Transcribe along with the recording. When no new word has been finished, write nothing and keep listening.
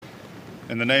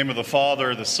In the name of the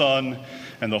Father, the Son,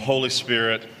 and the Holy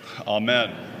Spirit.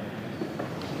 Amen.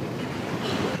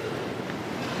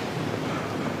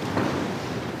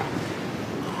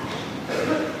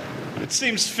 It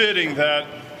seems fitting that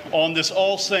on this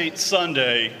All Saints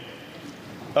Sunday,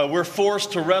 we're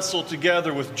forced to wrestle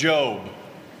together with Job.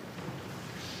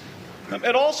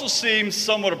 It also seems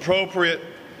somewhat appropriate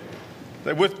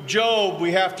that with Job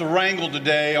we have to wrangle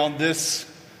today on this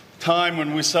time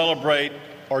when we celebrate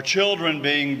our children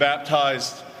being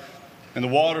baptized in the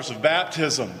waters of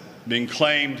baptism, being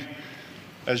claimed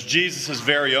as Jesus'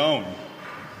 very own.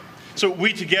 So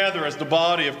we together as the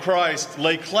body of Christ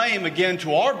lay claim again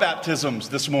to our baptisms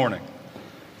this morning.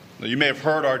 Now, you may have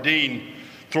heard our dean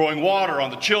throwing water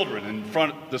on the children in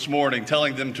front this morning,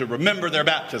 telling them to remember their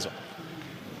baptism.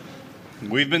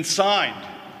 We've been signed,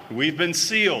 we've been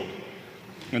sealed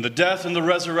in the death and the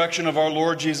resurrection of our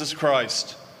Lord Jesus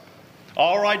Christ.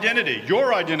 Our identity,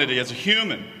 your identity as a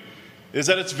human, is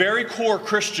at its very core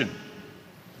Christian.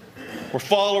 We're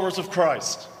followers of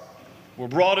Christ. We're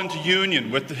brought into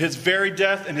union with his very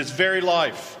death and his very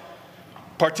life,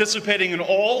 participating in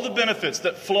all the benefits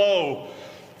that flow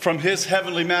from his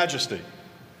heavenly majesty.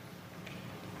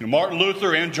 Martin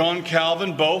Luther and John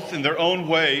Calvin, both in their own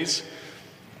ways,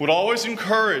 would always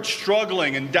encourage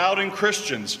struggling and doubting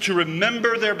Christians to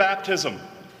remember their baptism,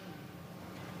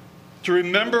 to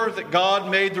remember that God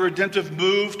made the redemptive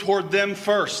move toward them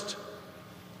first,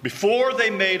 before they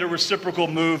made a reciprocal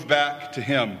move back to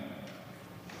him.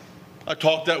 I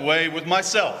talk that way with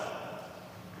myself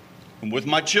and with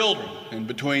my children, in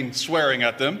between swearing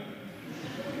at them.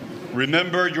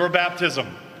 Remember your baptism.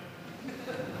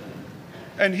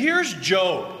 And here's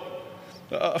Job,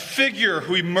 a figure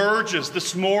who emerges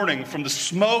this morning from the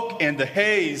smoke and the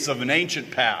haze of an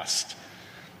ancient past.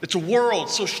 It's a world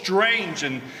so strange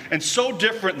and so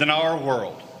different than our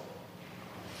world.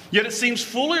 Yet it seems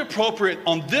fully appropriate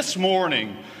on this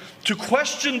morning to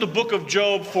question the book of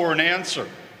Job for an answer.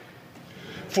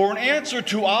 For an answer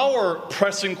to our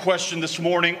pressing question this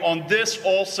morning on this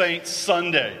All Saints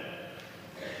Sunday.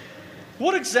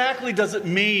 What exactly does it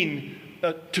mean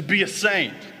to be a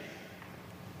saint?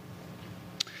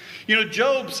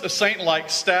 Job's saint-like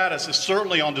status is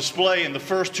certainly on display in the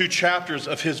first two chapters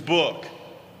of his book.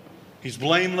 He's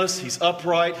blameless, he's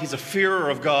upright, he's a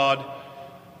fearer of God.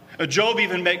 Job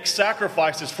even makes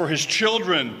sacrifices for his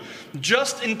children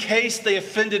just in case they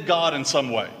offended God in some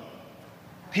way.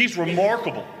 He's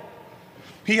remarkable.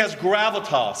 He has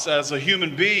gravitas as a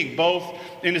human being, both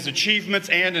in his achievements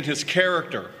and in his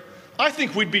character. I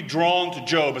think we'd be drawn to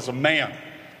Job as a man.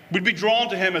 We'd be drawn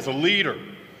to him as a leader.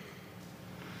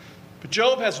 But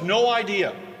Job has no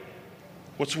idea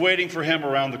what's waiting for him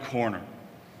around the corner.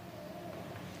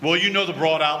 Well, you know the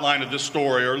broad outline of this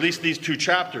story, or at least these two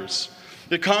chapters.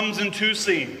 It comes in two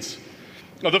scenes.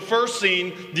 Now, the first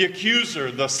scene, the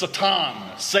accuser, the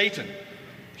Satan,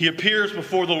 he appears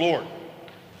before the Lord.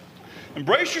 And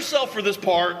brace yourself for this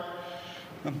part.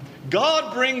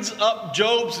 God brings up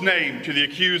Job's name to the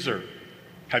accuser.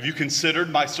 Have you considered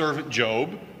my servant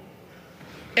Job?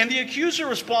 And the accuser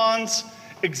responds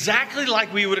exactly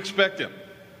like we would expect him,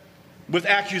 with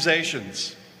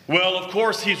accusations. Well, of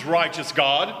course he's righteous,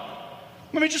 God.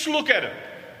 Just look at him.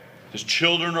 His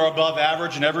children are above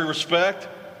average in every respect.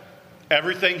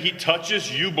 Everything he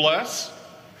touches, you bless.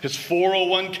 His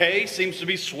 401k seems to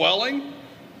be swelling.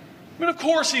 Of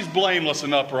course he's blameless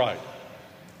and upright.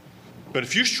 But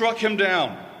if you struck him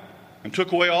down and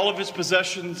took away all of his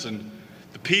possessions and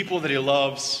the people that he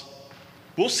loves,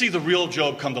 we'll see the real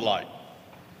Job come to light.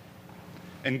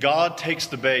 And God takes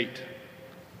the bait.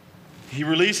 He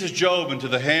releases Job into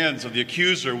the hands of the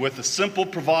accuser with a simple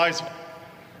proviso.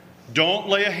 Don't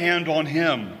lay a hand on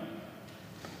him.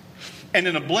 And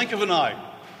in a blink of an eye,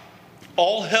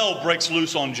 all hell breaks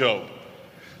loose on Job.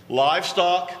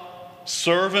 Livestock,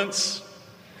 servants,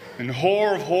 and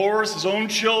horror of horrors, his own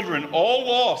children, all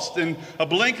lost in a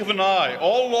blink of an eye,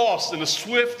 all lost in a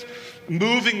swift,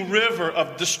 moving river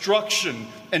of destruction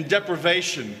and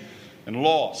deprivation and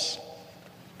loss.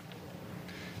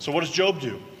 So what does Job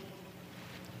do?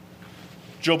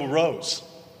 Job arose.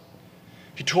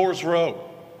 He tore his robe.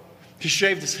 He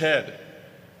shaved his head.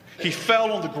 He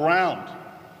fell on the ground.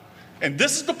 And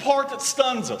this is the part that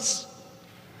stuns us.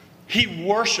 He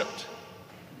worshiped.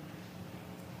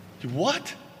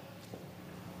 What?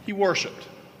 He worshiped.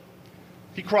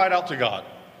 He cried out to God.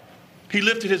 He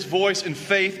lifted his voice in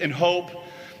faith and hope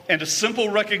and a simple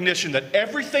recognition that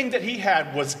everything that he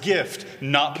had was gift,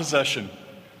 not possession.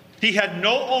 He had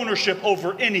no ownership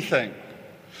over anything.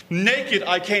 Naked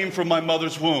I came from my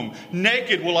mother's womb.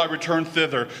 Naked will I return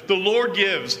thither. The Lord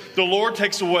gives, the Lord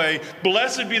takes away.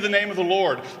 Blessed be the name of the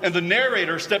Lord. And the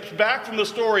narrator steps back from the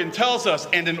story and tells us,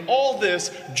 and in all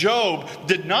this, Job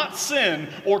did not sin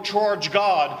or charge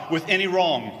God with any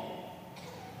wrong.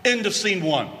 End of scene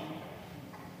 1.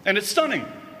 And it's stunning.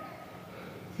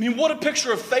 I mean, what a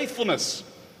picture of faithfulness.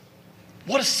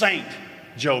 What a saint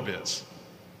Job is.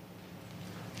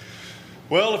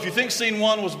 Well, if you think scene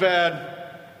 1 was bad,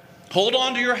 hold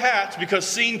on to your hats, because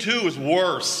scene 2 is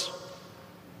worse.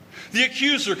 The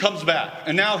accuser comes back,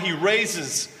 and now he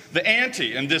raises the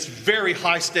ante in this very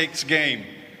high-stakes game.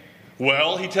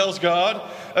 Well, he tells God,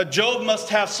 Job must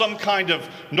have some kind of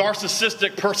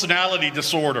narcissistic personality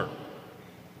disorder.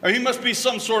 Or he must be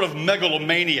some sort of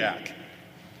megalomaniac.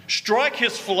 Strike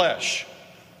his flesh,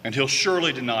 and he'll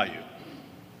surely deny you.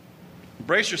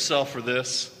 Brace yourself for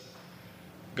this.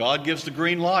 God gives the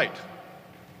green light.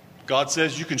 God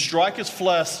says you can strike his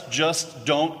flesh, just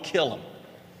don't kill him.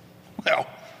 Well,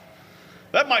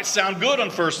 that might sound good on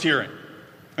first hearing,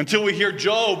 until we hear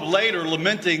Job later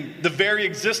lamenting the very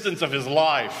existence of his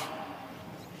life.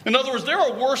 In other words, there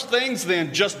are worse things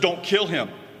than just don't kill him.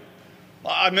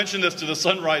 I mentioned this to the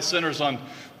Sunrise Sinners on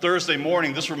Thursday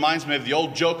morning. This reminds me of the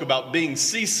old joke about being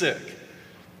seasick.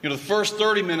 You know, the first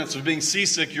 30 minutes of being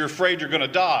seasick, you're afraid you're going to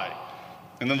die.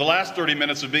 And then the last 30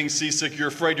 minutes of being seasick, you're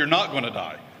afraid you're not going to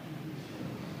die.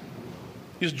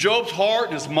 Because Job's heart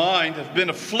and his mind have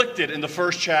been afflicted in the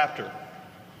first chapter.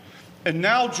 And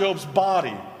now Job's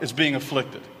body is being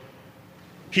afflicted.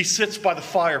 He sits by the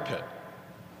fire pit.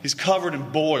 He's covered in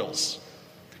boils.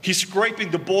 He's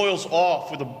scraping the boils off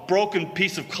with a broken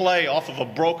piece of clay off of a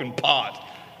broken pot.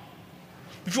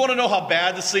 If you want to know how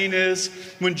bad the scene is,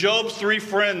 when Job's 3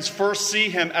 friends first see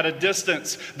him at a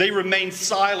distance, they remain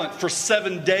silent for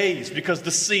 7 days because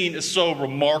the scene is so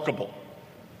remarkable.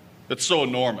 It's so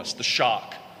enormous, the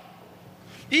shock.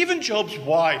 Even Job's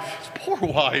wife, his poor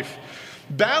wife,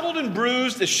 battled and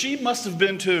bruised as she must have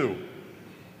been too,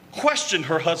 questioned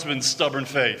her husband's stubborn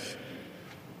faith.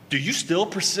 Do you still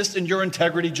persist in your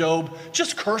integrity, Job?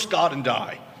 Just curse God and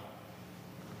die.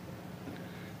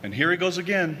 And here he goes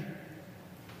again,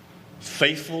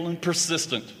 faithful and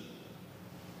persistent.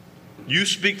 You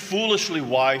speak foolishly,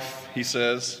 wife, he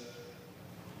says.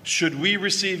 Should we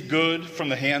receive good from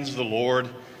the hands of the Lord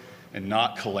and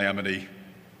not calamity?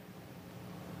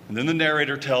 And then the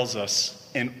narrator tells us,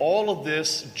 in all of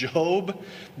this, Job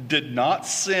did not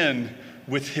sin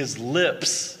with his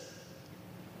lips.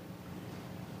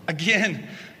 Again,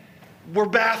 we're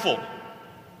baffled.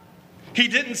 He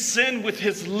didn't sin with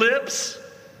his lips.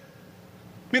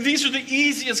 I mean, these are the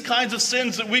easiest kinds of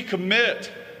sins that we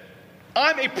commit.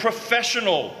 I'm a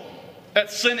professional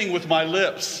at sinning with my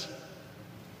lips.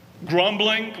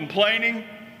 Grumbling, complaining,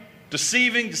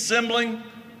 deceiving, dissembling.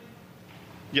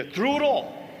 Yet through it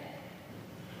all,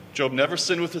 Job never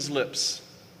sinned with his lips.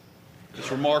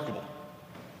 It's remarkable.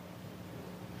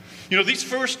 You know, these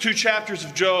first 2 chapters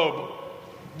of Job,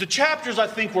 the chapters I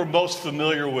think we're most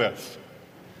familiar with.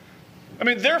 I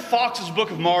mean, they're Fox's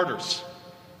Book of Martyrs.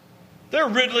 They're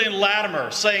Ridley and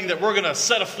Latimer saying that we're going to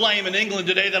set a flame in England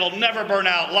today that'll never burn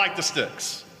out like the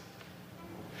sticks.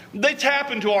 They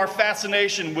tap into our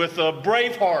fascination with a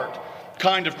Braveheart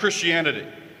kind of Christianity.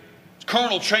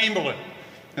 Colonel Chamberlain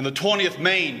and the 20th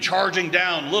Maine charging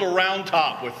down Little Round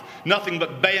Top with nothing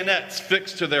but bayonets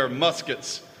fixed to their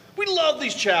muskets. We love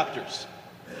these chapters.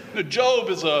 You know, Job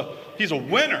he's a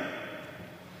winner.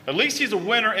 At least he's a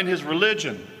winner in his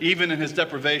religion, even in his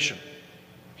deprivation.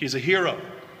 He's a hero.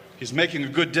 He's making a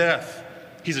good death.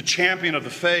 He's a champion of the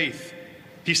faith.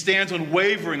 He stands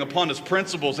unwavering upon his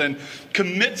principles and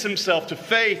commits himself to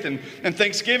faith and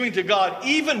thanksgiving to God,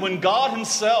 even when God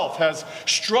himself has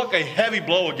struck a heavy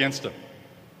blow against him.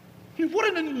 I mean, what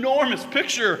an enormous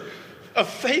picture of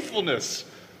faithfulness.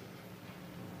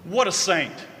 What a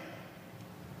saint.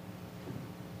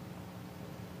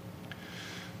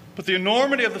 But the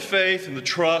enormity of the faith and the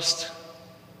trust,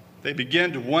 they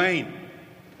begin to wane.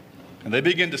 And they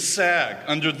begin to sag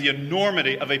under the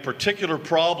enormity of a particular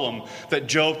problem that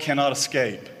Job cannot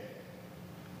escape.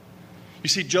 You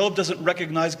see, Job doesn't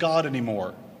recognize God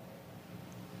anymore.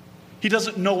 He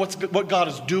doesn't know what God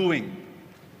is doing.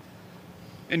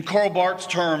 In Karl Barth's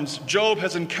terms, Job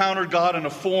has encountered God in a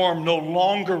form no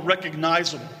longer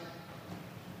recognizable.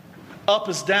 Up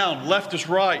is down, left is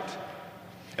right.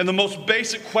 And the most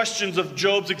basic questions of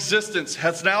Job's existence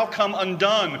has now come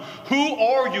undone. Who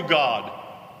are you, God?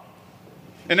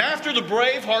 And after the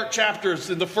Braveheart chapters,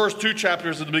 in the first 2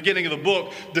 chapters at the beginning of the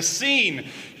book, the scene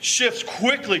shifts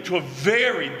quickly to a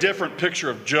very different picture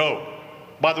of Job.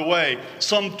 By the way,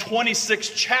 some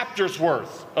 26 chapters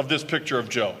worth of this picture of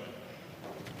Job.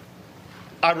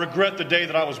 I regret the day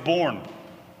that I was born.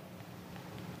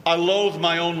 I loathe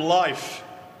my own life.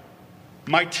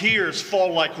 My tears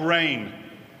fall like rain.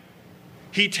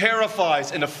 He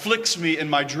terrifies and afflicts me in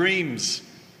my dreams.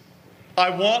 I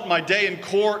want my day in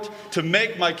court to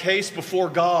make my case before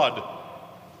God.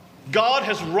 God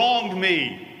has wronged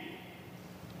me.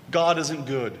 God isn't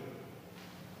good.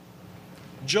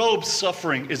 Job's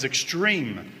suffering is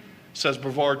extreme, says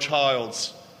Brevard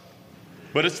Childs,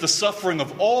 but it's the suffering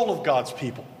of all of God's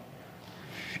people.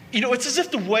 It's as if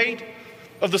the weight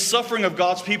of the suffering of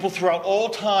God's people throughout all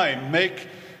time make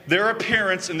their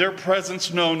appearance and their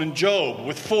presence known in Job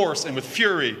with force and with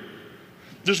fury.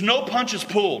 There's no punches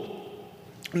pulled,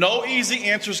 no easy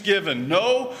answers given,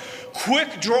 no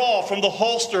quick draw from the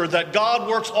holster that God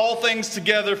works all things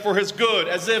together for his good,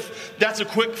 as if that's a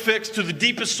quick fix to the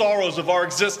deepest sorrows of our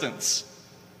existence.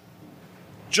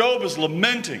 Job is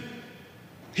lamenting.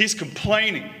 He's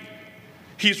complaining.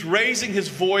 He's raising his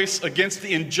voice against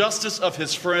the injustice of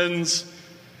his friends,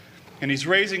 and he's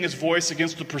raising his voice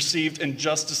against the perceived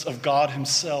injustice of God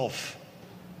himself.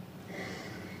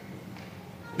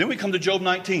 Then we come to Job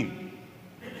 19,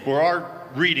 where our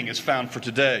reading is found for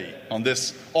today on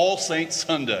this All Saints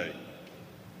Sunday.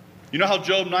 You know how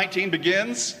Job 19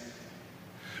 begins?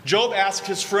 Job asks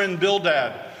his friend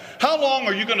Bildad, "How long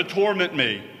are you going to torment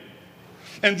me?"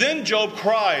 And then Job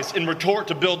cries in retort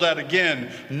to Bildad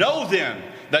again, "Know then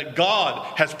that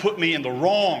God has put me in the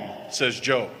wrong," says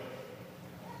Job.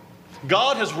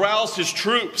 God has roused his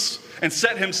troops and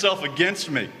set himself against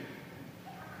me.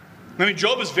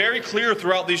 Job is very clear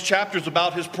throughout these chapters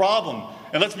about his problem.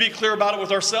 And let's be clear about it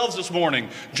with ourselves this morning.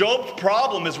 Job's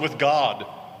problem is with God.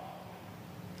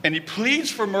 And he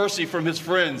pleads for mercy from his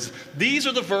friends. These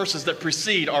are the verses that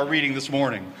precede our reading this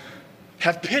morning.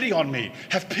 Have pity on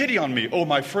me, O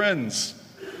my friends.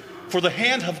 For the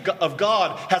hand of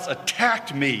God has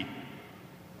attacked me.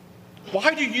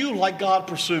 Why do you, like God,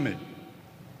 pursue me?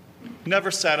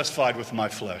 Never satisfied with my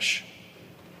flesh.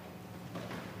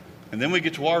 And then we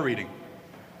get to our reading.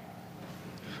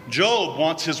 Job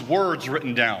wants his words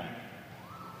written down.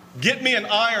 Get me an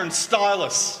iron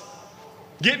stylus.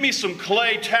 Get me some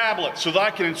clay tablets so that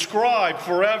I can inscribe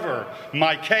forever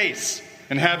my case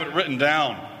and have it written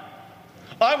down.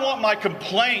 I want my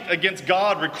complaint against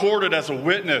God recorded as a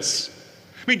witness.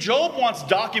 Job wants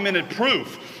documented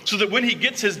proof so that when he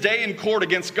gets his day in court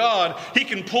against God, he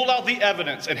can pull out the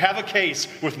evidence and have a case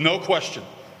with no question.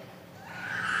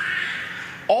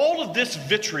 All of this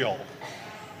vitriol,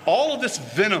 all of this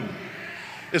venom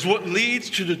is what leads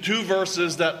to the two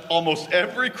verses that almost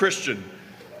every Christian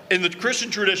in the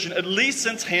Christian tradition, at least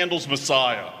since Handel's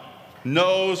Messiah,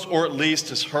 knows or at least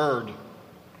has heard.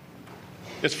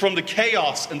 It's from the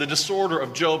chaos and the disorder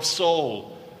of Job's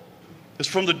soul. It's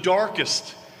from the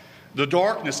darkness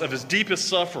of his deepest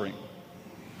suffering,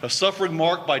 a suffering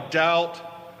marked by doubt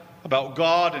about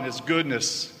God and his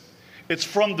goodness. It's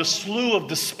from the slough of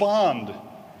despond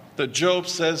that Job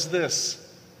says this: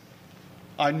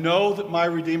 I know that my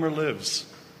Redeemer lives,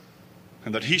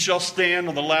 and that he shall stand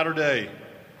on the latter day.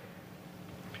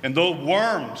 And though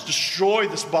worms destroy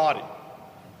this body,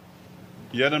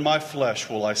 yet in my flesh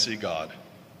will I see God.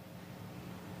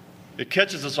 It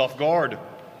catches us off guard.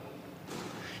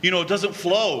 It doesn't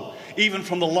flow even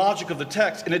from the logic of the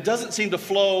text, and it doesn't seem to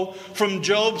flow from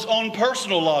Job's own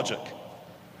personal logic.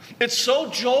 It's so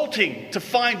jolting to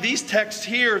find these texts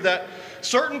here that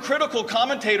certain critical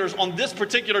commentators on this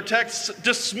particular text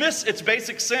dismiss its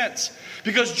basic sense,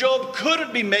 because Job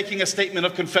couldn't be making a statement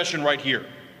of confession right here.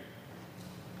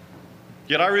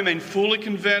 Yet I remain fully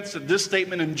convinced that this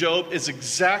statement in Job is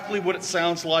exactly what it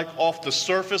sounds like off the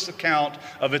surface account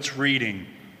of its reading.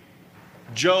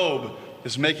 Job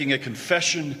is making a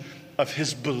confession of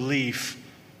his belief.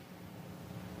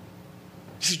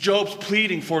 This is Job's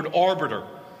pleading for an arbiter.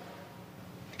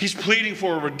 He's pleading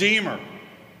for a redeemer,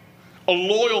 a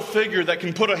loyal figure that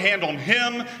can put a hand on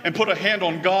him and put a hand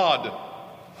on God.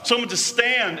 Someone to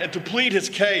stand and to plead his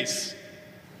case.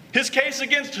 His case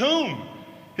against whom?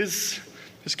 His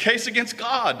case against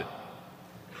God.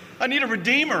 I need a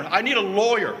redeemer. I need a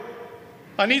lawyer.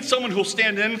 I need someone who will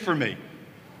stand in for me.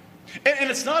 And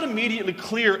it's not immediately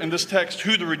clear in this text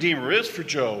who the redeemer is for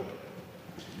Job.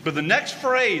 But the next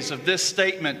phrase of this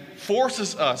statement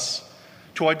forces us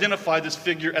to identify this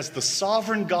figure as the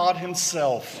sovereign God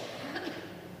himself.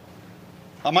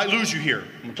 I might lose you here.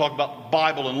 I'm going to talk about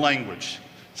Bible and language.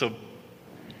 So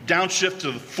downshift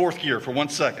to the fourth gear for 1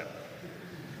 second.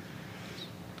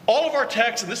 All of our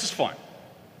texts, and this is fine,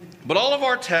 but all of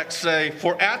our texts say,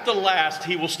 for at the last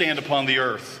he will stand upon the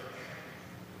earth.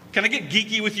 Can I get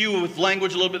geeky with you with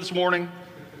language a little bit this morning?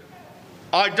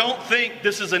 I don't think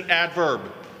this is an adverb.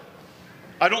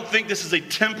 I don't think this is a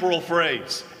temporal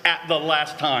phrase, at the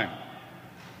last time.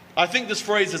 I think this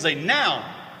phrase is a noun.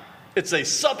 It's a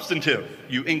substantive,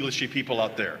 you Englishy people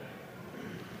out there.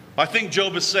 I think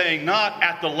Job is saying not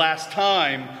at the last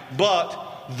time,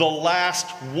 but the last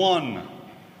one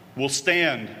will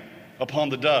stand upon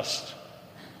the dust.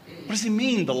 What does he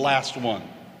mean, the last one?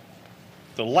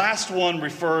 The last one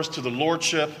refers to the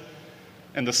lordship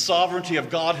and the sovereignty of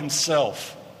God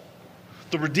himself.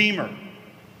 The Redeemer,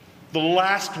 the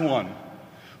last one,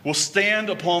 will stand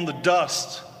upon the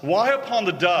dust. Why upon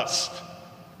the dust?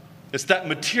 It's that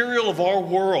material of our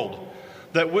world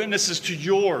that witnesses to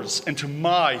yours and to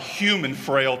my human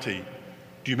frailty.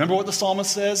 Do you remember what the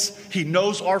psalmist says? He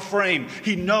knows our frame.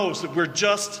 He knows that we're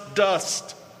just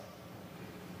dust.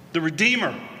 The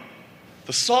Redeemer,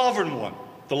 the sovereign one,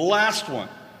 the last one,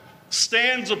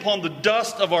 stands upon the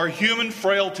dust of our human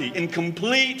frailty in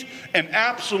complete and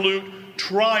absolute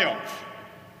triumph.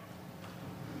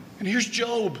 And here's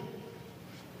Job,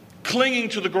 clinging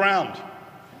to the ground,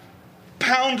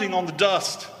 pounding on the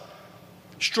dust,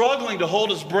 struggling to hold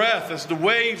his breath as the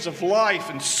waves of life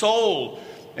and soul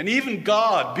and even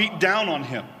God beat down on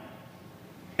him.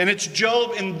 And it's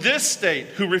Job in this state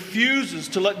who refuses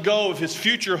to let go of his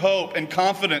future hope and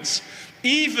confidence,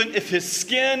 even if his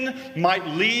skin might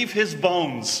leave his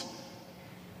bones.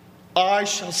 I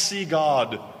shall see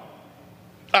God.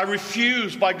 I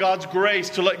refuse by God's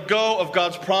grace to let go of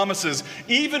God's promises,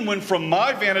 even when from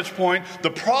my vantage point,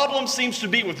 the problem seems to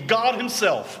be with God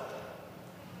himself.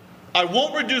 I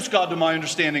won't reduce God to my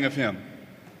understanding of him.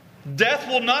 Death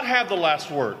will not have the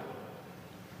last word.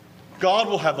 God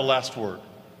will have the last word.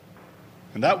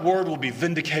 And that word will be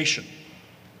vindication.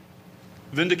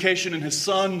 Vindication in his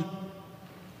Son,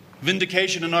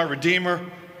 vindication in our Redeemer,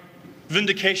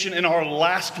 vindication in our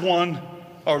last one,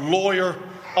 our lawyer,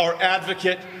 our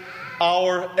advocate,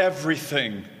 our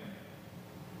everything.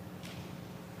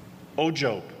 Oh,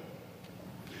 Job,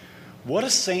 what a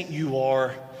saint you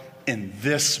are in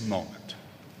this moment.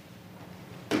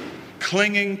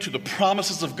 Clinging to the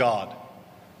promises of God,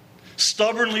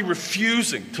 stubbornly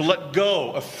refusing to let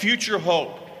go of future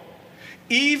hope,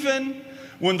 even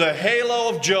when the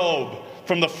halo of Job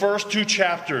from the first 2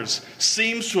 chapters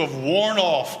seems to have worn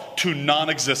off to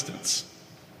non-existence.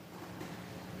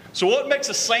 So what makes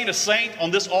a saint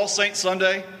on this All Saints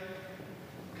Sunday?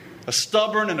 A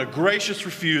stubborn and a gracious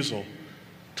refusal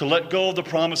to let go of the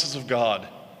promises of God,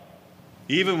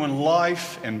 even when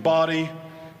life and body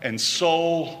and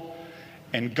soul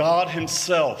and God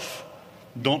himself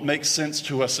don't make sense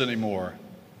to us anymore.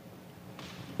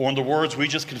 Or in the words we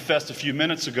just confessed a few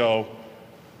minutes ago,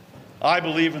 I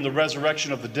believe in the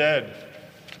resurrection of the dead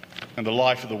and the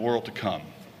life of the world to come.